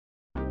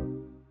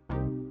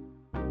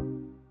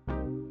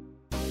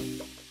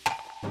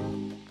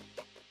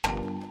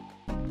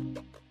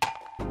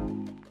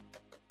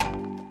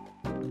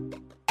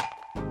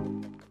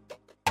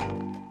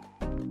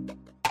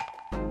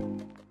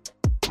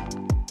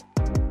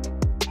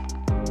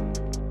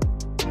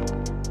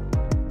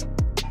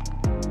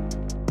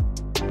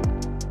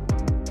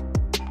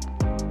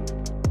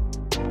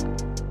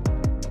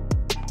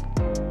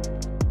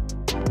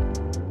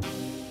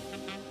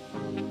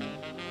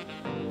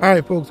All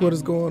right, folks, what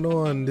is going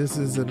on? This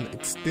is an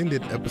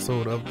extended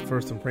episode of the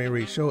First and Frame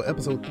Rate Show,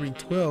 episode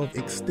 312,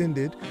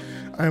 extended.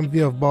 I am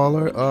VF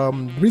Baller.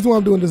 The reason why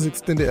I'm doing this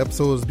extended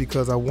episode is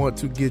because I want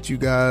to get you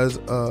guys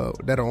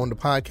that are on the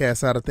podcast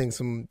side of things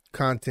some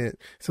content,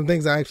 some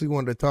things I actually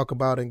wanted to talk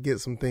about and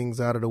get some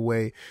things out of the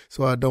way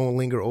so I don't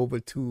linger over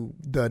to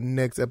the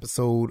next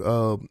episode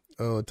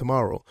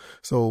tomorrow.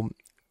 So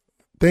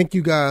thank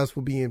you guys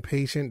for being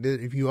patient.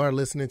 If you are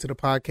listening to the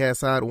podcast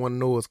side and want to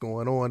know what's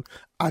going on,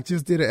 I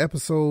just did an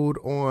episode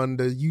on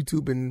the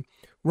YouTube and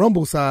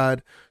Rumble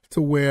side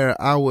to where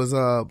I was,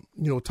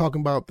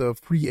 talking about the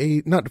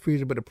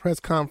the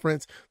press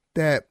conference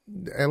that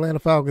the Atlanta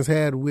Falcons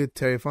had with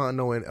Terry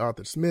Fontenot and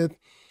Arthur Smith.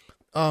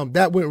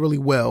 That went really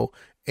well.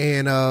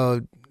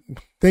 And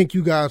thank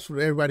you guys for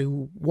everybody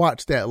who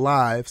watched that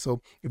live.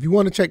 So if you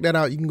want to check that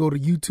out, you can go to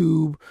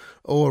YouTube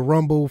or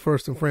Rumble,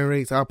 First and Frame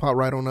Rates. I'll pop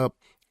right on up.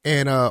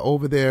 And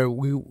over there,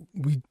 we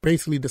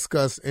basically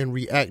discussed and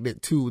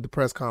reacted to the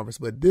press conference.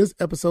 But this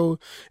episode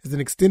is an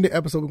extended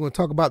episode. We're going to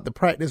talk about the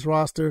practice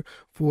roster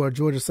for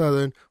Georgia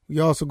Southern. We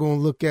also going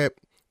to look at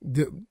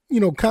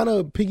kind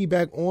of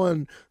piggyback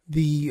on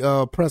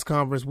the press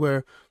conference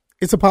where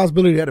it's a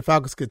possibility that the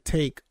Falcons could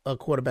take a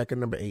quarterback at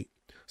number 8.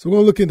 So we're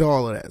going to look into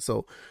all of that.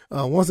 So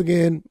once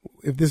again,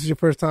 if this is your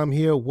first time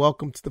here,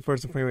 welcome to the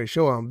First and Frame Rate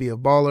Show. I'm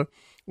BF Baller.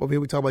 Over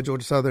here we talk about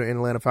Georgia Southern and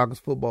Atlanta Falcons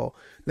football.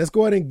 Let's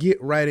go ahead and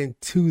get right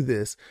into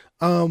this.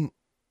 The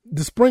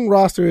spring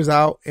roster is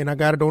out, and I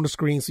got it on the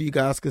screen so you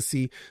guys can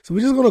see. So we're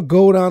just going to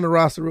go down the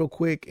roster real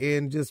quick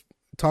and just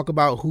talk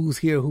about who's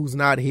here, who's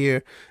not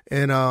here,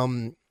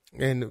 and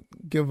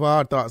give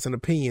our thoughts and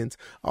opinions.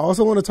 I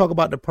also want to talk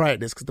about the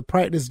practice because the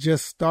practice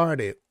just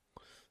started.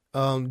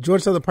 Georgia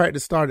Southern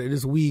practice started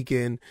this week,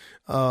 and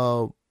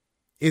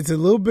it's a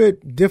little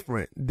bit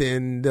different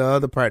than the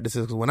other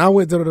practices. Because when I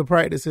went to the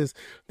practices,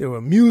 there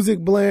were music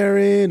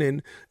blaring,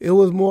 and it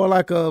was more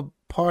like a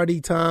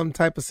party time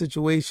type of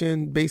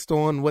situation based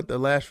on what the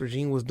last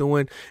regime was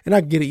doing. And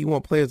I get it. You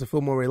want players to feel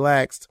more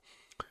relaxed.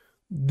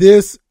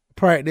 This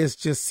practice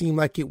just seemed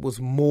like it was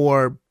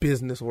more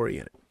business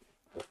oriented.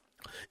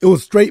 It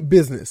was straight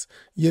business,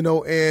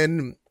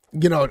 and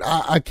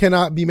I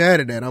cannot be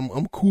mad at that.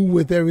 I'm cool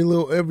with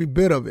every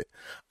bit of it.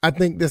 I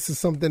think this is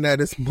something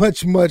that is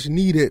much, much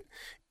needed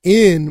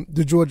in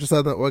the Georgia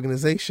Southern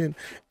organization,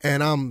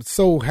 and I'm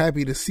so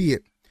happy to see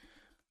it.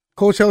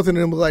 Coach Helton and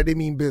them look like they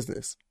mean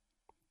business.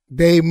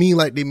 They mean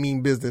like they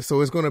mean business.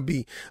 So it's going to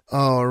be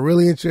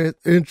really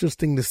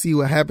interesting to see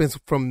what happens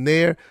from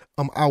there.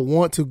 I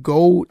want to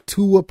go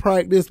to a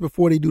practice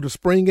before they do the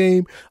spring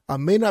game. I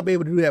may not be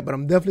able to do that, but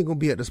I'm definitely going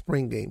to be at the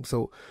spring game.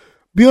 So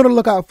be on the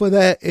lookout for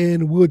that,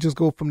 and we'll just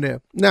go from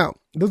there. Now,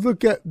 let's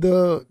look at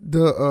the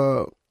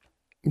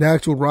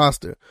actual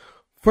roster.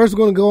 First, we're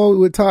going to go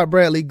with Todd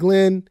Bradley.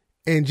 Glenn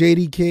and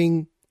J.D.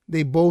 King,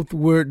 they're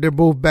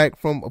both back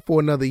for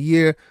another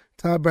year.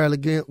 Todd Bradley,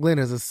 Glenn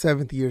is a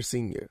 7th-year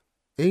senior.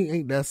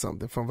 Ain't that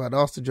something, from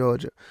Valdosta,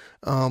 Georgia.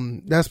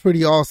 That's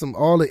pretty awesome.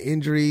 All the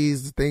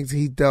injuries, the things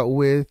he dealt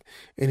with,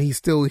 and he's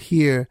still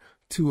here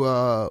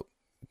to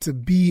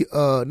be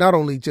not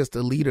only just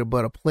a leader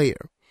but a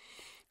player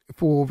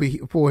for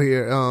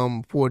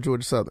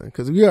Georgia Southern,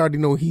 because we already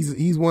know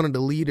he's one of the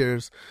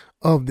leaders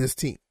of this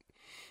team.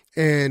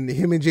 And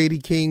him and J.D.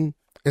 King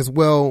as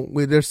well,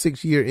 with their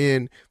 6th year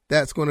in,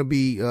 that's going to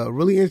be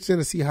really interesting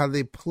to see how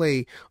they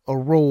play a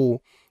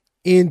role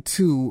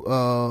into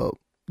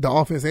the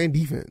offense and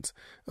defense.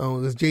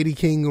 Is J.D.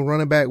 King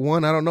running back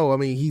 1? I don't know. I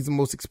mean, he's the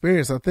most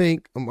experienced, I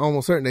think. I'm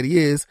almost certain that he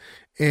is.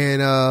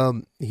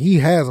 And he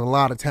has a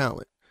lot of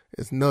talent.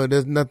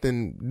 There's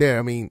nothing there.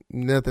 I mean,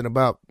 nothing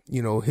about,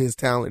 his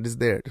talent is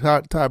there.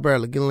 Todd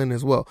Bradley, Gillen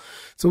as well.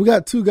 So we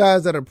got 2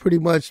 guys that are pretty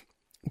much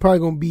probably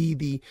going to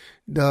be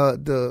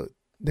the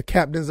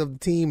captains of the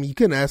team. You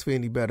couldn't ask for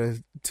any better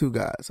 2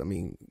 guys. I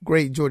mean,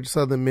 great Georgia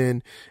Southern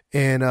men,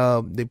 and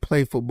they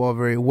play football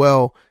very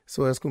well.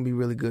 So that's going to be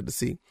really good to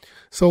see.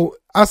 So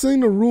I seen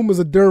the rumors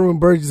of Derwin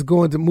Burgess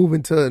going to move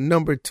into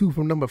number 2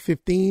 from number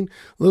 15.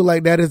 Look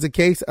like that is the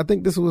case. I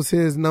think this was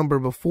his number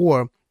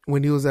before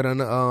when he was at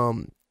high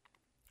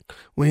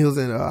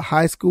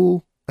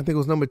school. I think it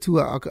was number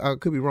 2. I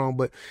could be wrong,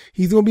 but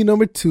he's going to be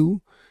number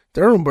 2.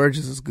 Derwin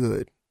Burgess is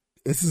good.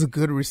 This is a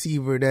good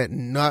receiver that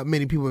not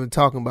many people have been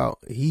talking about.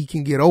 He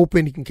can get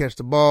open. He can catch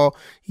the ball.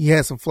 He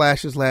had some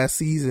flashes last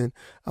season.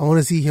 I want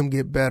to see him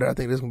get better. I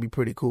think that's going to be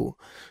pretty cool.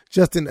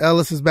 Justin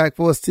Ellis is back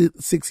for a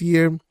 6th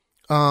year.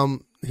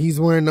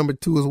 He's wearing number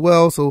 2 as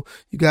well. So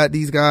you got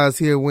these guys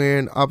here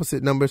wearing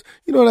opposite numbers.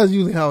 That's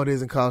usually how it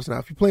is in college now.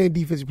 If you're playing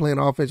defense, you're playing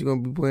offense, you're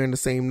going to be wearing the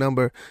same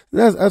number.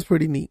 That's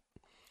pretty neat.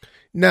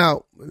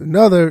 Now,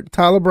 another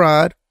Tyler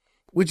Bride,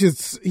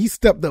 he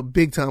stepped up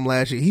big time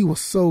last year. He was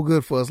so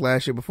good for us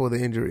last year before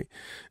the injury.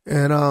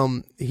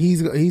 And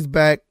he's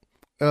back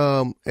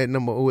at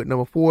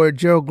number 4.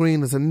 Gerald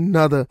Green is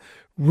another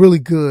really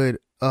good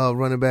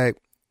running back.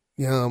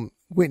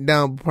 Went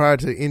down prior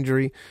to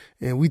injury.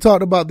 And we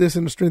talked about this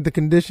in the strength and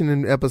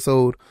conditioning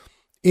episode.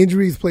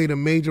 Injuries played a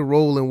major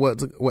role in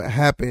what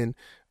happened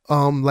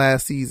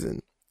last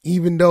season.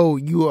 even though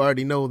you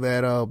already know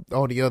that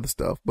all the other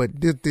stuff,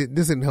 but this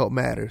didn't help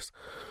matters.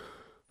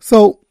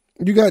 So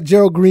you got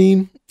Gerald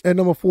Green at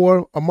number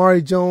 4.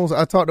 Amari Jones,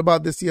 I talked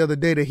about this the other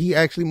day, that he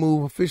actually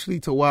moved officially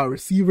to wide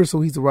receiver,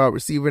 so he's a wide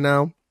receiver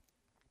now.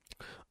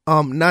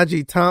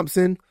 Najee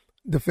Thompson,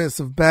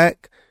 defensive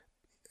back.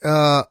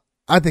 I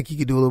think he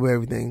could do a little bit of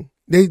everything.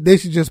 They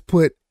should just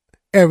put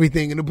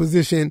everything in the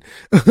position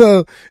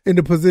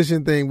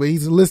thing, but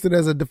he's listed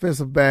as a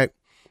defensive back.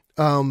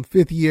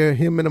 5th year,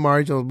 him and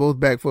Amari Jones both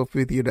back for a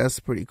 5th year. That's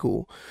pretty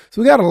cool.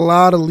 So we got a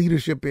lot of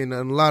leadership and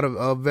a lot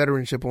of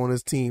veteranship on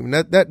this team. And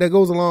that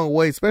goes a long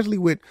way, especially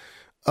with,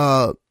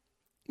 Clay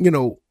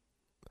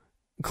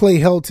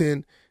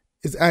Helton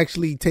is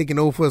actually taking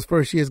over for his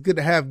first year. It's good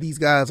to have these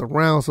guys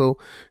around so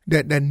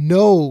that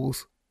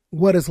knows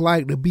what it's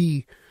like to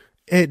be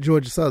at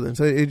Georgia Southern.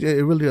 So it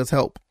really does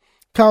help.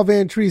 Kyle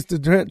Van Treese,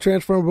 the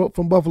transfer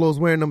from Buffalo, is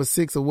wearing number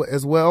 6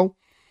 as well.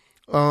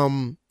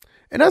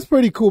 And that's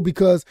pretty cool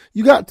because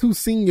you got 2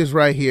 seniors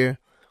right here,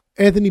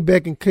 Anthony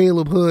Beck and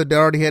Caleb Hood, that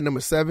already had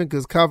number 7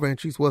 because Kyle Van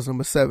Treese was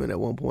number 7 at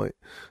one point.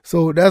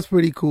 So that's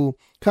pretty cool.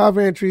 Kyle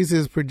Van Treese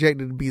is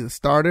projected to be the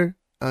starter.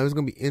 It's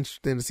going to be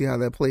interesting to see how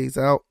that plays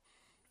out.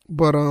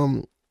 But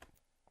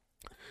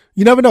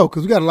you never know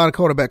because we got a lot of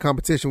quarterback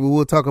competition. We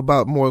will talk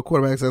about more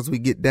quarterbacks as we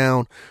get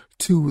down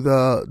to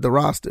the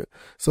roster.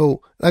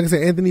 So, like I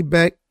said, Anthony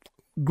Beck,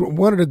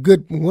 one of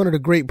the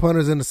great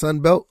punters in the Sun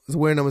Belt, is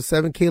wearing number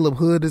 7. Caleb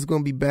Hood is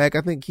going to be back.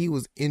 I think he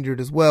was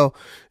injured as well.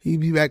 He'll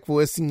be back for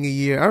his senior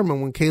year. I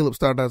remember when Caleb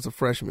started out as a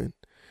freshman,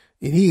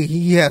 and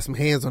he has some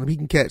hands on him. He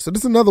can catch. So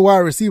this is another wide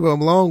receiver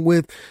along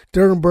with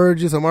Durham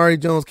Burgess, Amari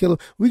Jones,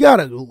 Caleb. We got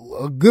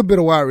a good bit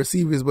of wide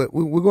receivers, but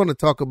we're going to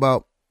talk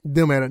about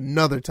them at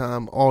another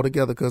time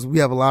altogether because we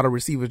have a lot of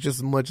receivers just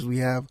as much as we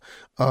have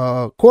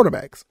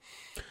quarterbacks.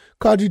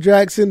 Kaji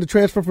Jackson, the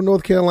transfer from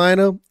North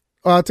Carolina.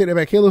 I'll take that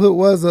back. Caleb Hood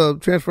was a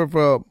transfer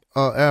for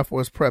Air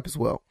Force Prep as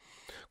well.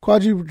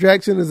 Quadri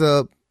Jackson is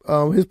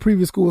his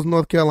previous school was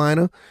North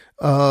Carolina.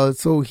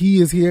 So he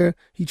is here.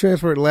 He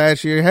transferred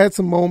last year. Had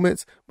some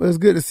moments, but it's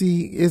good to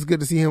see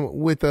him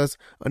with us.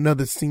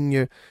 Another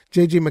senior.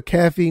 JJ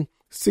McCaffrey,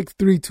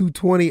 6'3",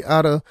 220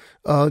 out of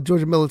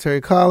Georgia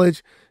Military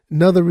College.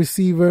 Another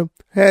receiver.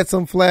 Had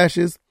some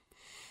flashes.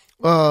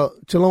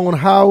 Jalon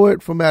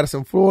Howard from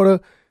Madison,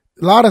 Florida.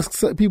 A lot of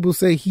people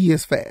say he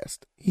is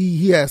fast.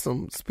 He has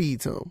some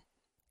speed to him.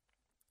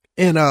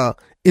 And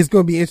it's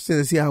going to be interesting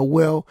to see how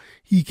well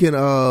he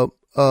can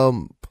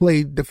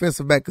play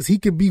defensive back because he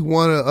could be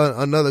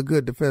another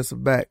good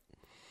defensive back.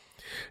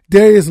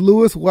 Darius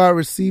Lewis, wide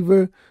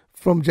receiver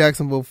from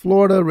Jacksonville,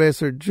 Florida,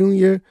 redshirt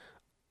junior.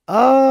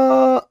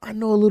 I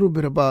know a little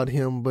bit about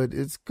him, but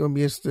it's going to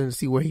be interesting to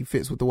see where he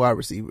fits with the wide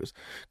receivers.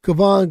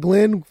 Kevon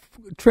Glenn,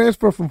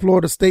 transfer from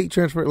Florida State,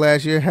 transferred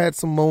last year, had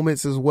some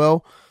moments as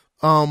well.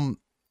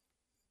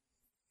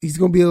 He's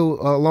going to be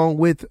along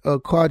with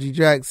Kaji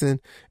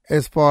Jackson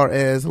as far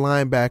as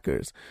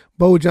linebackers.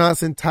 Bo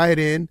Johnson, tight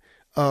end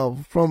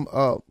from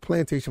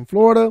Plantation,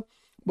 Florida.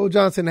 Bo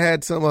Johnson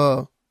had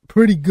some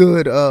pretty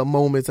good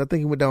moments. I think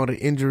he went down with an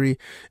injury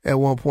at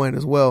one point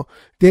as well.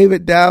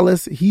 David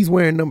Dallas, he's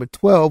wearing number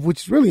 12,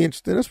 which is really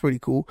interesting. That's pretty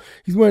cool.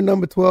 He's wearing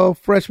number 12,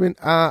 freshman.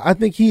 I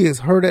think he is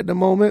hurt at the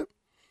moment.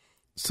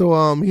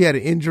 So he had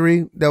an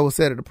injury that was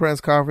said at the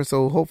press conference.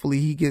 So hopefully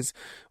he gets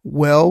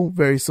well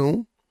very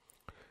soon.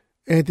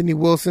 Anthony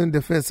Wilson,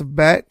 defensive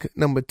back,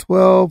 number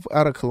 12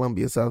 out of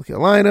Columbia, South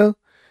Carolina.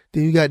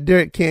 Then you got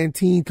Derek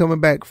Canteen coming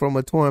back from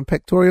a torn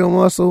pectoral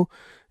muscle.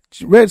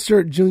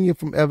 Redshirt junior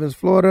from Evans,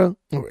 Florida.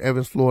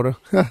 Evans, Florida,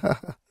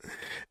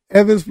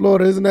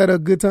 isn't that a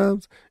good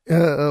times?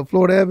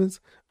 Florida Evans.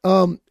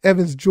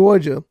 Evans,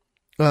 Georgia.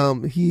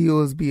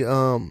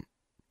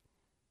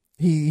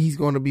 He's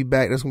going to be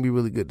back. That's going to be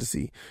really good to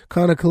see.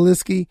 Connor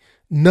Kaliski,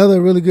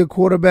 another really good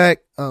quarterback.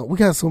 We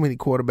got so many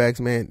quarterbacks,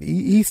 man.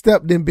 He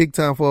stepped in big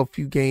time for a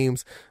few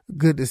games.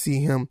 Good to see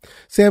him.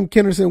 Sam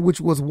Kennerson,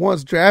 which was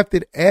once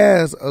drafted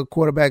as a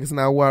quarterback, is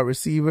now a wide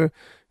receiver.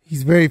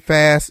 He's very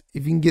fast.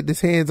 If he can get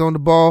his hands on the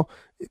ball,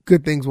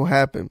 good things will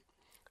happen.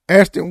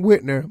 Ashton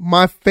Whitner,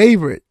 my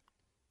favorite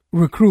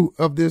recruit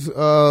of this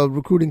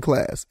recruiting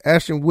class.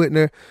 Ashton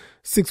Whitner,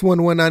 6'1",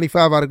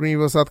 195 out of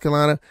Greenville, South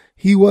Carolina.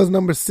 He was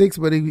number 6,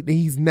 but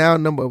he's now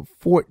number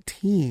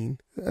 14.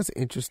 That's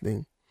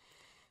interesting.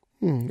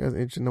 That's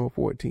interesting, number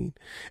 14.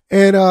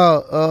 And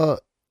I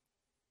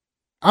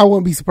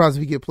wouldn't be surprised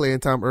if he get playing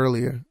time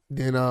earlier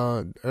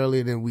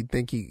than we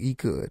think he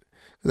could.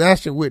 Because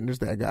Ashton Whitner's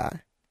that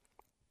guy.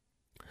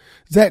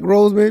 Zach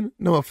Roseman,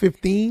 number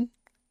 15.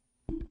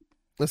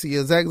 Let's see,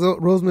 Zach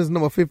Roseman's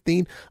number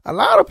 15. A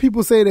lot of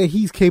people say that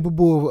he's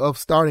capable of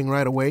starting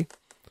right away.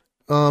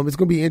 It's going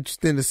to be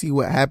interesting to see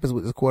what happens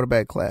with this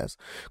quarterback class.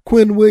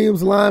 Quinn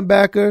Williams,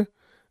 linebacker,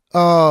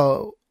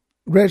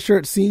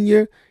 redshirt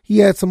senior. He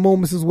had some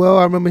moments as well.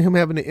 I remember him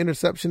having an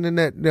interception in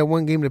that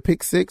one game, the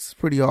pick 6.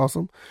 Pretty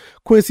awesome.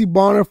 Quincy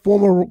Bonner,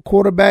 former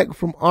quarterback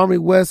from Army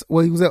West.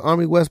 Well, he was at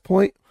Army West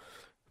Point.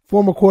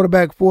 Former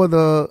quarterback for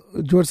the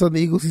Georgia Southern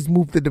Eagles. He's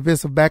moved to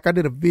defensive back. I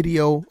did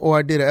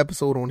an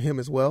episode on him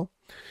as well.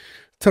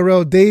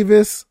 Terrell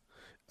Davis,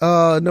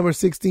 Number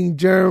 16,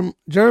 Germ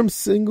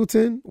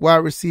Singleton, wide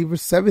receiver,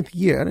 7th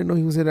year. I didn't know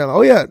he was in that.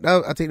 Oh yeah,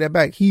 I take that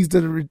back. He's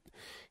the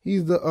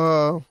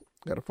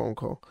got a phone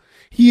call.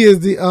 He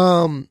is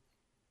the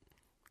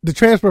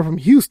transfer from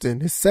Houston,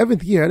 his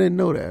 7th year. I didn't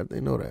know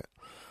that.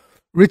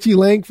 Richie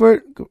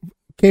Langford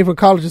came from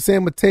College of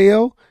San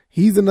Mateo.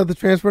 He's another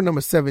transfer,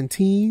 number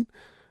 17.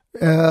 He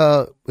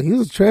was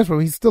a transfer.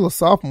 He's still a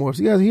sophomore,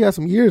 so he has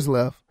some years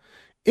left.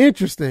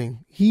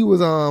 Interesting. He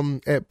was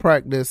at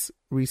practice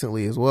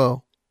recently as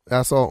well.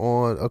 I saw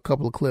on a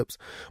couple of clips.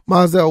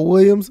 Mozell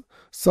Williams,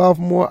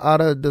 sophomore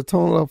out of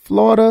Daytona,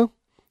 Florida.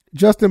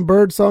 Justin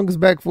Birdsong is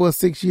back for a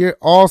 6th year.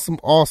 Awesome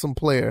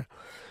player.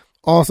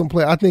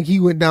 I think he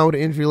went down with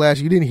an injury last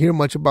year. You didn't hear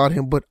much about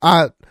him, but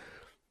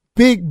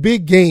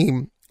big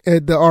game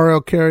at the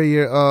RL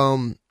Carrier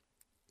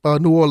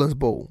New Orleans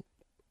Bowl.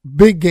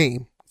 Big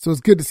game. So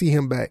it's good to see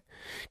him back.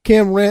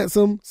 Cam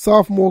Ransom,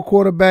 sophomore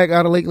quarterback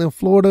out of Lakeland,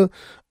 Florida.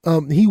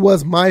 He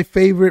was my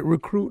favorite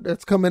recruit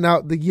that's coming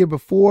out the year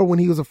before when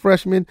he was a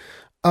freshman.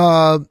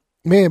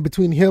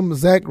 Between him,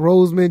 Zach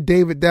Roseman,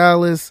 David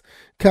Dallas,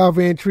 Kyle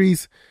Van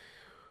Treese,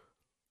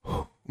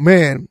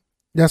 man,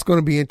 that's going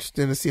to be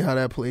interesting to see how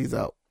that plays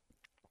out.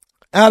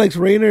 Alex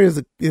Rayner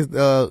is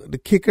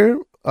the kicker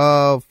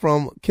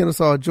from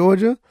Kennesaw,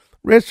 Georgia.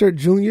 Redshirt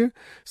junior.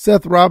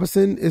 Seth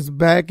Robinson is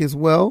back as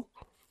well.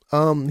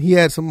 He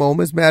had some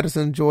moments.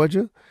 Madison,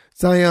 Georgia.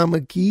 Zion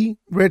McGee,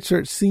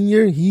 redshirt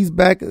senior. He's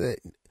back.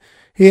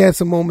 He had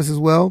some moments as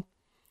well.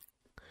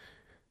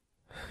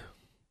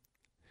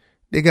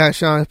 They got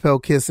Sean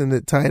Pelkiss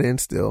at tight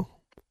end still.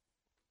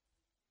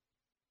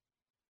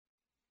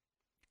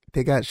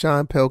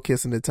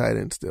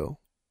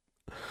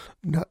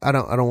 No, I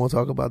don't want to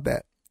talk about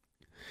that.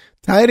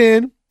 Tight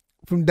end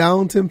from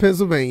Downton,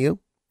 Pennsylvania,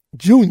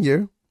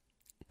 junior.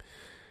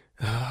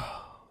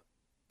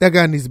 That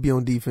guy needs to be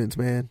on defense,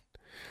 man.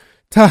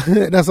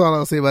 That's all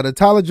I'll say about it.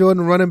 Tyler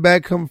Jordan, running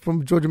back, come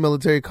from Georgia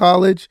Military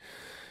College.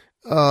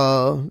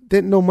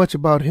 Didn't know much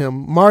about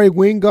him. Mari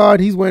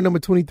Wingard, he's wearing number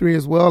 23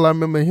 as well. I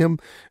remember him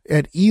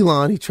at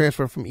Elon. He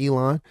transferred from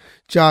Elon.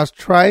 Josh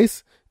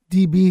Trice,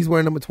 DB, he's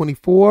wearing number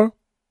 24.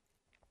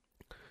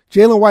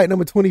 Jalen White,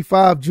 number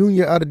 25,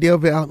 junior out of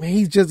Daleville. Man,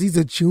 he's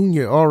a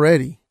junior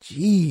already.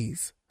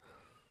 Jeez.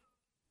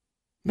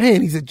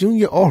 Man, he's a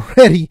junior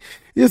already.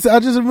 Yes,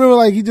 I just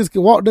remember he just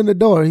walked in the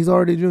door. He's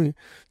already a junior.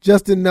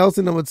 Justin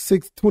Nelson, number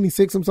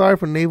 26,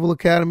 from Naval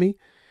Academy.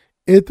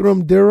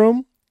 Ithram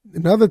Durham,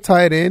 another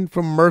tight end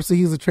from Mercer.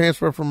 He's a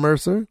transfer from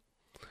Mercer.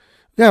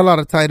 We got a lot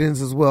of tight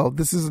ends as well.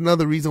 This is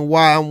another reason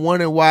why I'm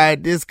wondering why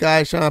this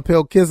guy, Sean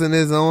Pelkiss,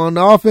 is on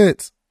the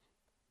offense.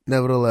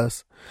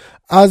 Nevertheless,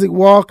 Isaac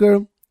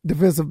Walker,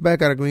 defensive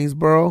back out of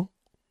Greensboro.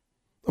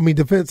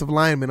 Defensive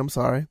lineman,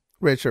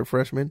 redshirt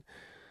freshman.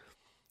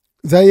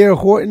 Zaire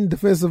Horton,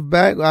 defensive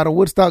back out of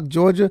Woodstock,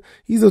 Georgia.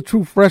 He's a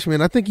true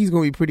freshman. I think he's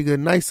going to be pretty good.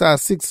 Nice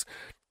size,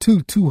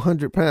 6'2",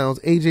 200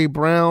 pounds. A.J.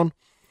 Brown,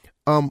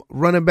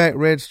 running back,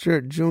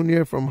 redshirt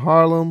junior from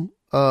Harlem,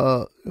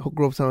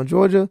 Grovetown,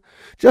 Georgia.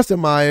 Justin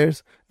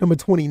Myers, number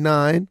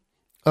 29.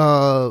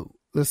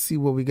 Let's see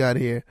what we got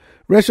here.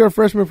 Redshirt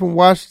freshman from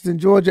Washington,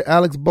 Georgia.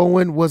 Alex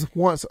Bowen was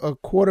once a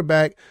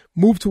quarterback,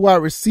 moved to wide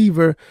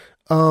receiver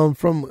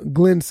from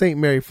Glen St.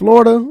 Mary,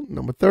 Florida,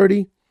 number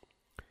 30.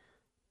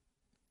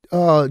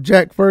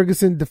 Jack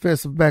Ferguson,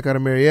 defensive back out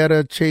of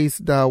Marietta.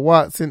 Chase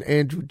Watson,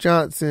 Andrew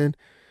Johnson,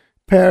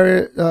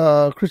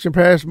 Christian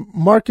Parrish,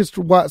 Marcus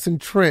Watson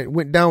Trent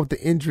went down with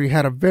the injury.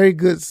 Had a very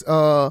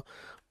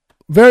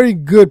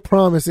good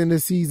promise in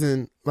this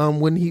season.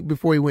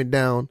 Before he went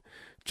down.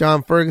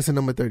 John Ferguson,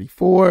 number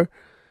 34.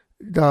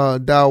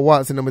 Dow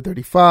Watson, number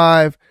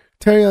 35.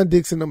 Terrion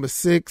Dixon, number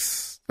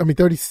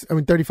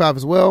 35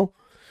 as well.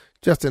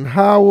 Justin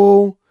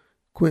Howell,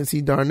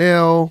 Quincy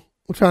Darnell.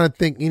 I'm trying to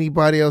think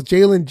anybody else.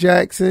 Jalen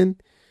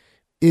Jackson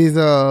is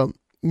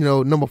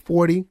number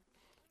 40.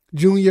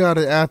 Junior out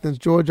of Athens,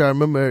 Georgia. I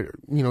remember,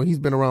 he's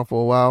been around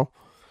for a while.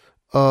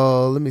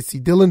 Let me see.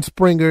 Dylan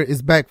Springer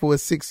is back for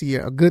his 6th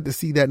year. Good to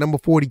see that. Number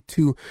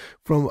 42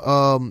 from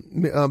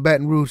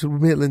Baton Rouge,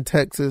 Midland,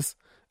 Texas.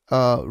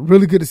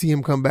 Really good to see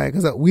him come back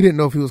because we didn't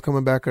know if he was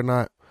coming back or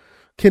not.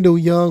 Kendall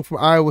Young from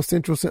Iowa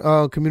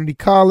Central Community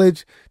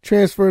College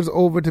transfers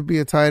over to be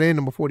a tight end,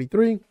 number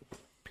 43.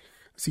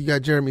 So you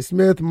got Jeremy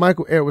Smith,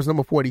 Michael Edwards,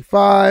 number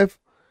 45.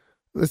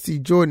 Let's see,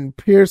 Jordan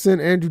Pearson,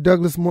 Andrew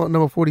Douglas,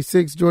 number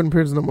 46. Jordan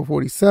Pearson, number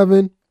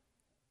 47.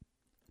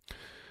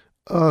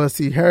 Let's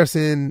see,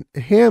 Harrison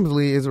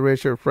Hamsley is a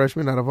redshirt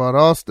freshman out of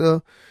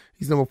Valdosta.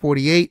 He's number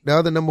 48. The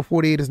other number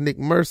 48 is Nick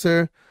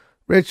Mercer,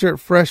 redshirt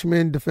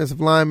freshman,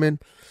 defensive lineman.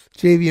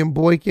 Javian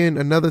Boykin,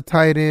 another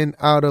tight end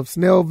out of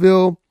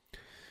Snellville.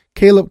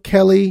 Caleb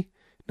Kelly,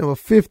 number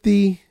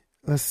 50.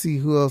 Let's see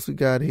who else we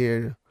got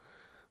here.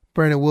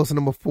 Brandon Wilson,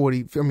 number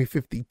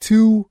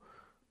 52.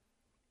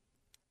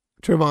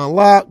 Trevon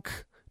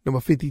Locke, number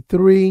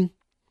 53.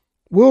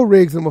 Will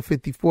Riggs, number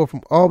 54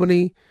 from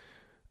Albany.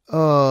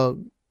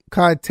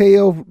 Kai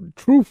Teo,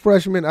 true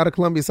freshman out of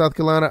Columbia, South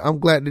Carolina. I'm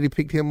glad that he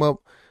picked him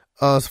up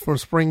from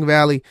Spring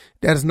Valley.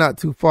 That is not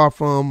too far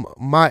from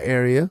my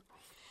area.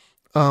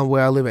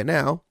 where I live at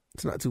now.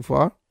 It's not too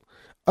far.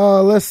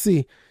 Let's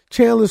see.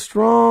 Chandler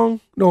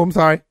Strong. No, I'm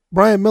sorry.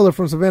 Brian Miller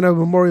from Savannah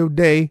Memorial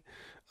Day.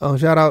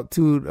 Shout out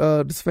to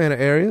the Savannah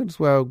area. That's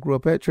where I grew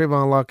up at.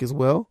 Trayvon Locke as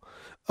well.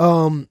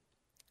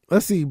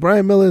 Let's see.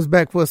 Brian Miller is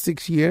back for a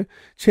 6th year.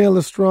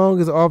 Chandler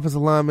Strong is an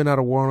offensive lineman out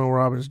of Warren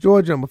Robins,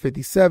 Georgia, number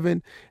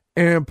 57.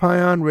 Aaron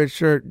Pion,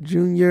 redshirt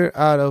junior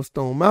out of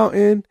Stone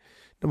Mountain,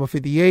 number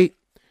 58.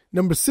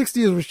 Number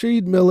 60 is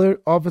Rasheed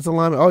Miller, offensive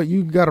lineman. Oh,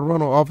 you got to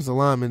run on offensive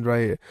linemen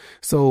right here.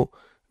 So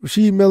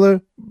Rasheed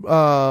Miller,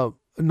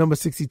 number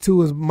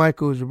 62 is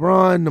Michael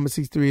Jabron. Number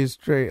 63 is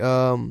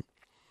Teva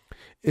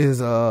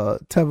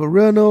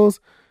Reynolds.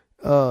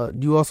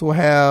 You also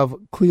have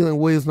Cleveland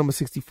Williams, number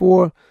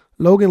 64.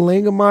 Logan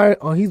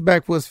Langemeyer, he's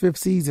back for his 5th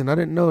season. I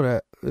didn't know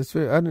that. I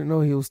didn't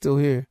know he was still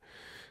here.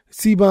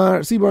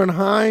 Seaburn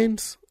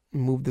Hines,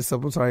 move this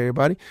up. I'm sorry,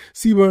 everybody.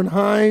 Seaburn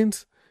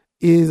Hines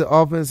is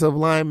offensive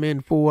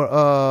lineman for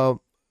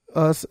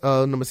us,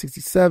 number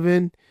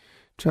 67.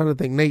 Trying to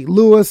think. Nate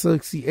Lewis,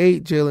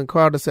 68. Jalen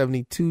Carter,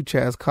 72.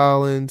 Chaz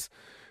Collins,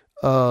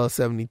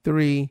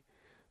 73.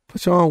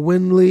 Pashawn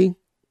Winley.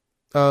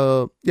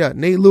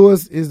 Nate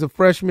Lewis is the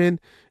freshman,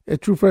 a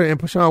true freshman, and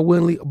Pashawn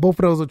Winley, both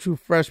of those are true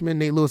freshmen.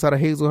 Nate Lewis out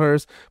of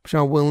Hazelhurst.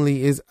 Pashawn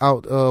Winley is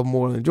out of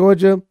Moreland,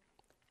 Georgia.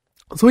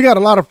 So we got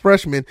a lot of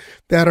freshmen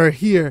that are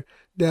here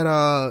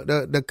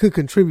that could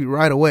contribute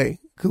right away,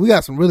 because we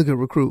got some really good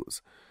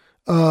recruits.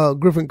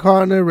 Griffin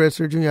Cardner,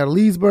 redshirt junior out of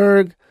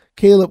Leesburg.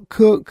 Caleb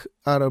Cook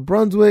out of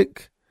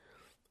Brunswick.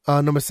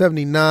 Number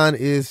 79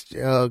 is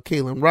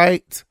Kalen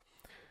Wright.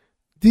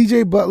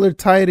 DJ Butler,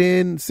 tight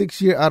end, 6th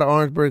year out of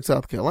Orangeburg,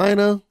 South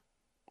Carolina.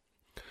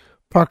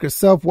 Parker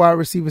Self, wide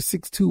receiver,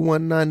 6'2",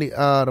 190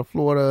 out of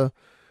Florida,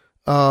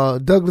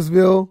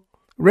 Douglasville.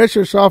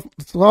 Redshirt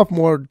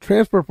sophomore,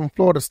 transferred from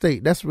Florida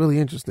State. That's really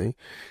interesting.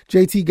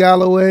 JT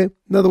Galloway,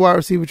 another wide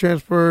receiver,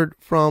 transferred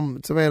from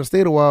Savannah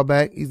State a while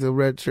back. He's a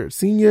redshirt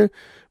senior.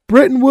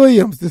 Britton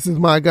Williams, this is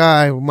my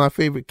guy, my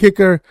favorite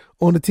kicker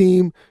on the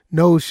team.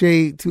 No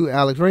shade to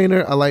Alex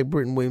Rayner. I like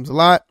Britton Williams a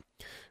lot.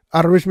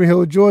 Out of Richmond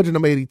Hill, Georgia,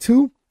 number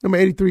 82. Number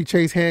 83,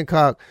 Chase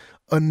Hancock,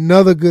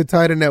 another good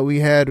tight end that we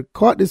had.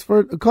 Caught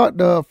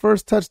the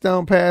first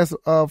touchdown pass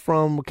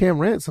from Cam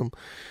Ransom.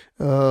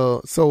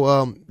 So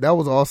that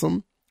was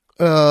awesome.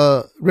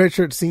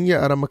 Redshirt senior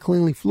out of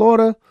McLeanly,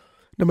 Florida.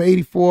 Number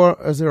 84,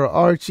 Azera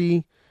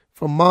Archie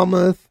from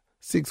Monmouth,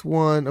 6 foot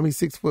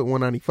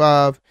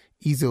 195.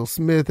 Ezell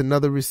Smith,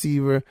 another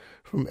receiver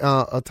from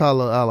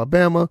Atala,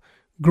 Alabama.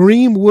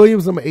 Green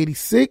Williams, number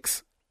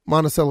 86,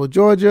 Monticello,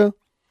 Georgia.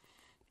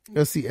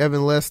 Let's see,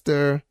 Evan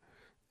Lester,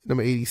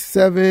 number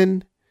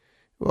 87.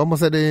 We're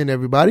almost at the end,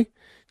 everybody.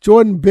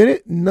 Jordan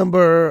Bennett,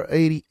 number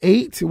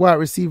 88, wide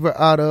receiver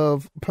out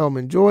of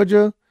Pelman,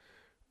 Georgia.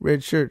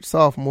 Redshirt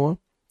sophomore.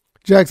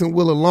 Jackson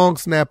Willer, long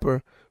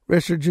snapper.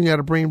 Redshirt junior out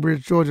of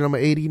Bainbridge, Georgia, number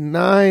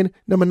 89.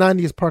 Number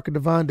 90 is Parker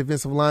Devine,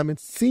 defensive lineman.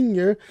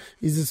 Senior,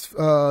 he's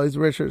a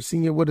redshirt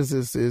senior. What is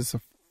this? Is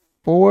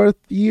 4th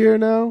year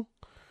now?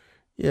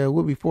 Yeah, it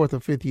will be 4th or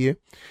 5th year.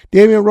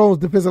 Damian Rose,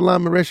 defensive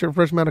lineman, redshirt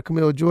freshman out of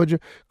Camille,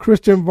 Georgia.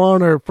 Christian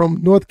Varner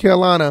from North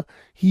Carolina.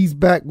 He's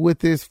back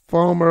with his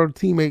former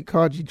teammate,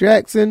 Kaji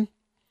Jackson.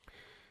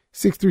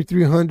 6'3",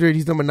 300.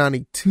 He's number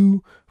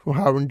 92 from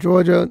Howard,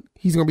 Georgia.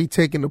 He's going to be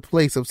taking the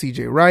place of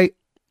C.J. Wright.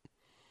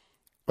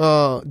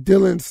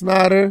 Dylan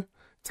Snyder,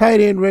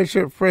 tight end,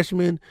 redshirt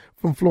freshman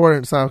from Florida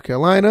and South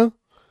Carolina.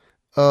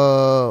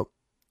 That's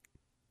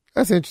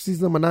interesting.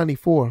 He's number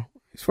 94.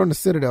 He's from the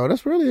Citadel.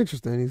 That's really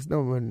interesting. He's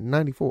number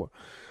 94.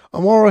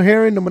 Amaro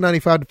Herring, number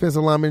 95,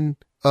 defensive lineman,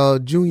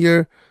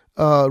 junior,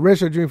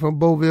 redshirt junior from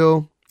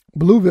Blueville,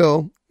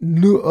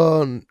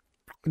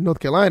 North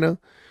Carolina.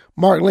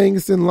 Mark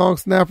Langston, long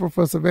snapper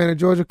for Savannah,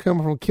 Georgia,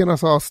 coming from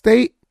Kennesaw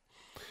State.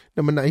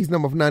 He's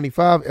number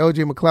 95.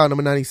 L.J. McLeod,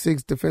 number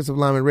 96, defensive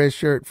lineman,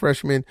 redshirt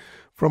freshman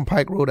from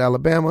Pike Road,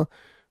 Alabama.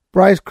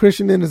 Bryce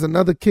Christian is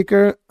another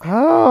kicker. I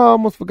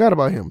almost forgot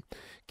about him.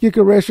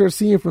 Kicker, redshirt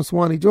senior from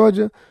Suwanee,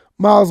 Georgia.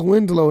 Miles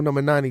Winslow,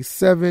 number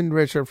 97,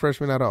 redshirt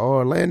freshman out of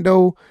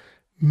Orlando.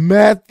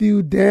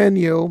 Matthew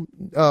Daniel,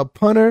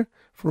 punter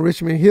from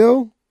Richmond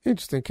Hill.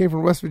 Interesting. Came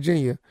from West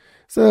Virginia.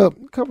 So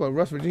a couple of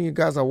West Virginia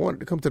guys I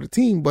wanted to come to the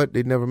team, but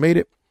they never made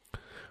it.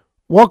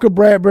 Walker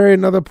Bradbury,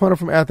 another punter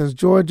from Athens,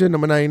 Georgia,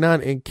 number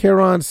 99. And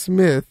Keron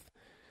Smith,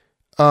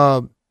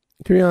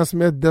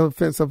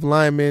 defensive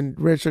lineman,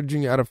 redshirt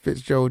junior out of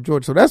Fitzgerald,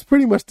 Georgia. So that's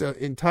pretty much the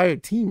entire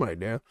team right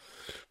there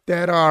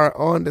that are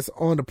on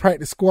the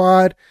practice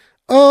squad.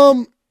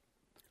 I'm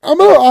a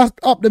little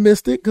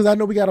optimistic because I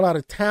know we got a lot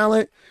of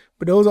talent,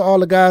 but those are all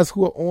the guys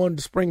who are on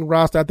the spring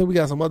roster. I think we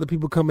got some other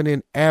people coming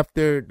in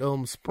after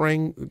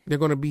spring. They're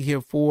going to be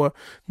here for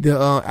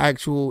the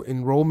actual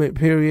enrollment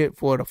period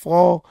for the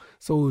fall.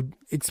 So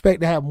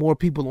expect to have more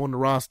people on the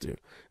roster.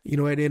 You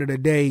know, at the end of the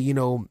day,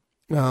 you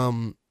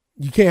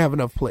can't have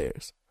enough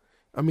players.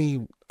 I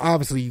mean,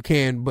 obviously you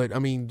can, but I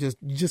mean, you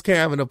just can't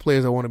have enough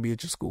players that want to be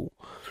at your school.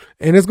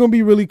 And it's going to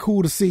be really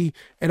cool to see.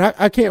 And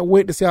I can't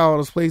wait to see how all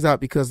this plays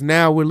out, because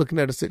now we're looking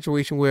at a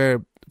situation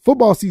where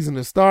football season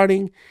is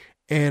starting,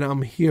 and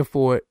I'm here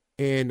for it.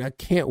 and I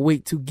can't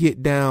wait to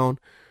get down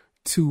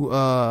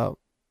to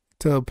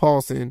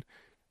Paulson.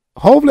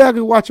 Hopefully I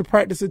can watch a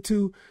practice or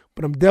two,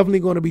 but I'm definitely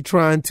going to be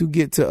trying to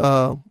get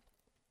to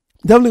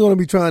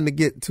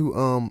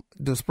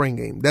the spring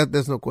game.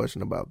 There's no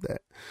question about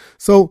that.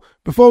 So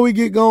before we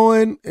get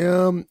going,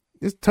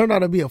 this turned out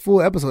to be a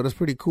full episode. It's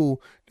pretty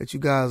cool that you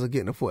guys are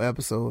getting a full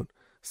episode.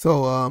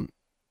 So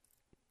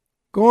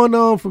going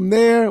on from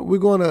there, we're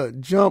going to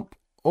jump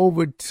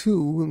over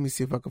to, let me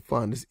see if I can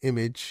find this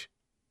image.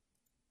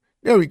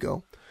 There we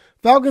go.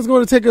 Falcons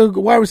going to take a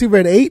wide receiver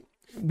at 8.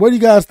 What do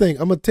you guys think?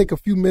 I'm going to take a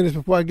few minutes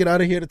before I get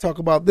out of here to talk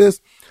about this.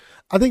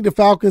 I think the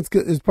Falcons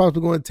is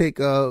probably going to take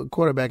a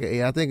quarterback at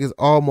 8. I think it's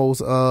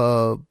almost,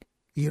 I'll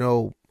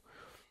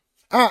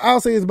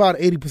say it's about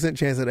an 80%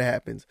 chance that it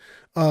happens.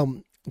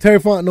 Terry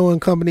Fontenot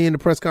and company in the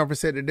press conference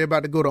said that they're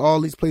about to go to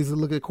all these places to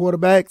look at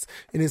quarterbacks,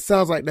 and it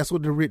sounds like that's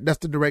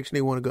the direction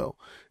they want to go.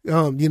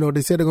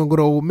 They said they're going to go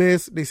to Ole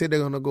Miss. They said they're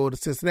going to go to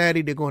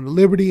Cincinnati. They're going to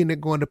Liberty, and they're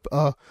going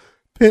to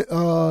Pitt,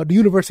 the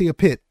University of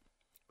Pitt.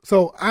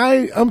 So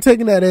I'm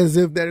taking that as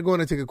if they're going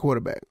to take a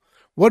quarterback.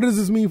 What does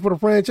this mean for the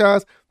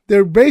franchise?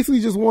 They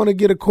basically just want to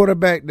get a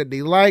quarterback that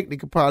they like. They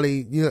could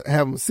probably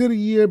have him sit a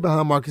year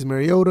behind Marcus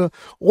Mariota,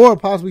 or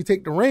possibly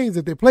take the reins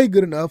if they play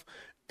good enough.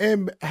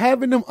 And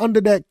having them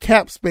under that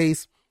cap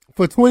space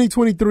for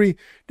 2023,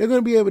 they're going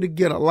to be able to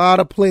get a lot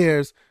of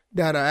players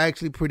that are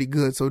actually pretty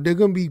good. So they're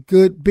going to be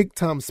good,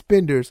 big-time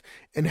spenders.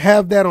 And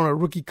have that on a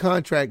rookie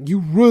contract, you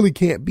really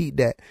can't beat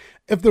that.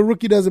 If the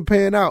rookie doesn't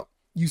pan out,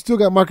 you still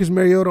got Marcus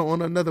Mariota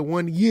on another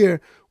 1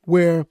 year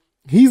where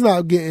he's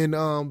not getting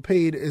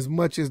paid as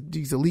much as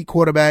these elite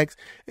quarterbacks.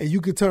 And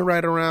you could turn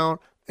right around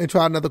and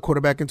try another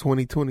quarterback in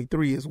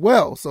 2023 as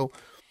well. So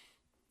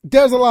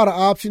there's a lot of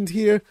options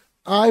here.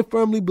 I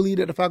firmly believe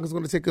that the Falcons are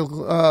going to take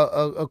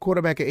a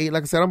quarterback at 8.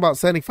 Like I said, I'm about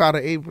 75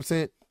 to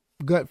 80%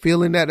 gut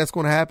feeling that that's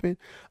going to happen.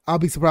 I'll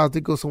be surprised if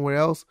they go somewhere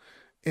else.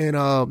 And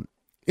at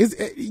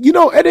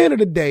the end of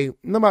the day,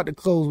 I'm about to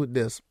close with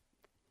this.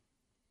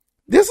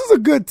 This is a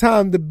good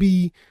time to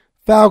be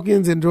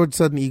Falcons and Georgia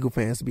Southern Eagle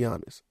fans, to be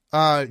honest.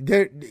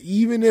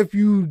 Even if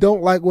you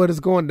don't like what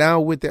is going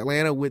down with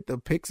Atlanta, with the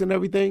picks and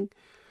everything,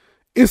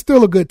 it's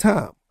still a good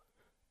time.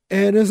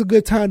 And it's a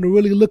good time to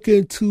really look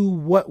into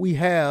what we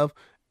have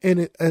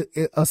and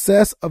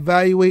assess,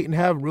 evaluate, and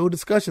have real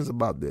discussions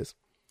about this.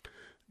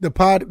 The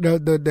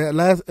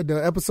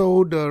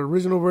episode, the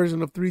original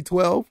version of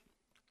 312,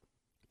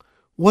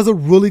 was a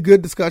really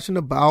good discussion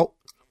about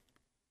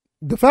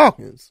the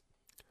Falcons.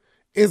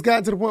 It's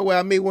gotten to the point where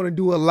I may want to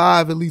do a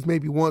live at least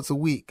maybe once a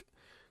week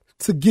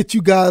to get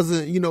you guys,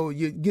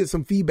 you get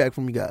some feedback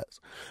from you guys.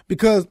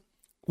 Because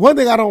one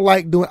thing I don't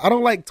like doing, I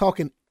don't like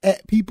talking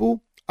at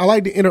people. I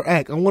like to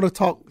interact. I want to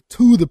talk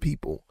to the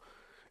people.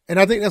 And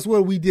I think that's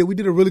what we did. We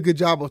did a really good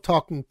job of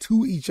talking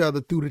to each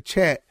other through the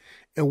chat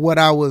and what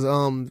I was,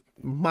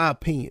 my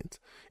opinions.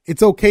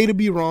 It's okay to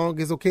be wrong.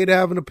 It's okay to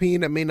have an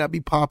opinion that may not be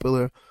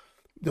popular.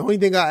 The only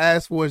thing I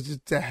ask for is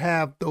just to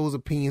have those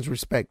opinions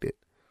respected.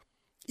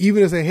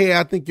 Even to say, hey,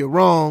 I think you're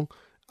wrong.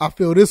 I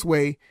feel this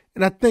way.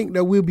 And I think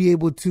that we'll be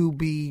able to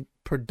be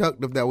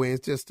productive that way.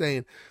 It's just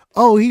saying,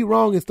 oh, he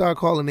wrong, and start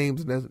calling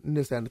names and this,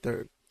 that, and the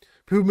third.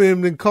 People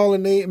been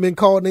calling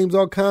names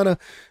all kind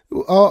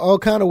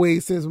of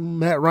ways since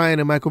Matt Ryan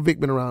and Michael Vick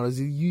been around.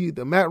 Is you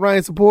the Matt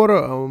Ryan supporter,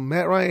 or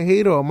Matt Ryan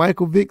hater, or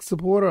Michael Vick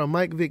supporter, or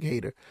Mike Vick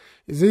hater?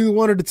 It's either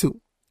one of the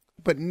two.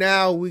 But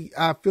now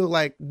I feel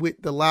like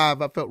with the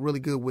live, I felt really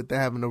good with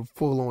having a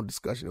full-on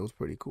discussion. It was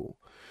pretty cool.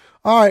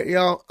 All right,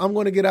 y'all. I'm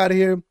going to get out of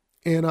here,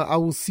 and I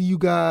will see you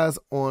guys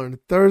on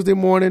Thursday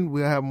morning.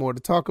 We'll have more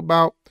to talk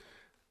about.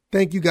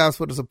 Thank you guys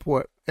for the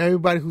support.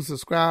 Everybody who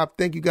subscribed,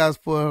 thank you guys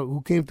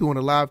who came through on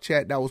the live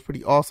chat. That was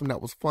pretty awesome.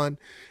 That was fun.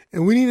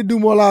 And we need to do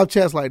more live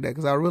chats like that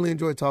because I really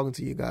enjoy talking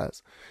to you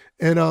guys.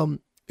 And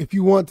if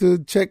you want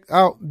to check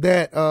out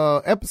that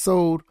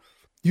episode,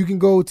 you can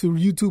go to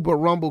YouTube or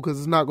Rumble because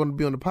it's not going to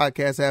be on the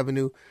podcast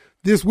avenue.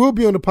 This will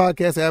be on the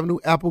podcast avenue: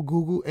 Apple,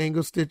 Google,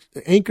 Anchor,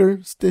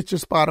 Stitcher,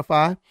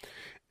 Spotify.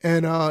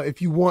 And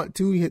if you want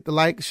to, hit the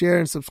like, share,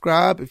 and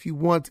subscribe. If you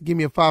want to give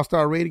me a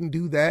 5-star rating,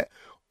 do that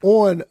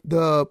on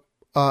the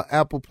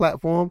Apple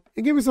platform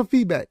and give me some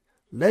feedback.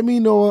 Let me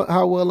know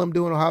how well I'm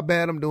doing or how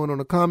bad I'm doing on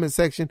the comment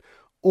section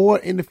or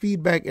in the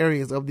feedback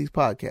areas of these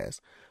podcasts.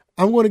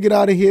 I'm going to get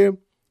out of here.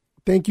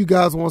 Thank you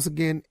guys once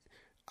again.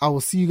 I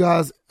will see you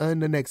guys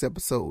in the next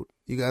episode.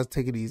 You guys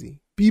take it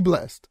easy. Be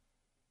blessed.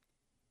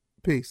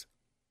 Peace.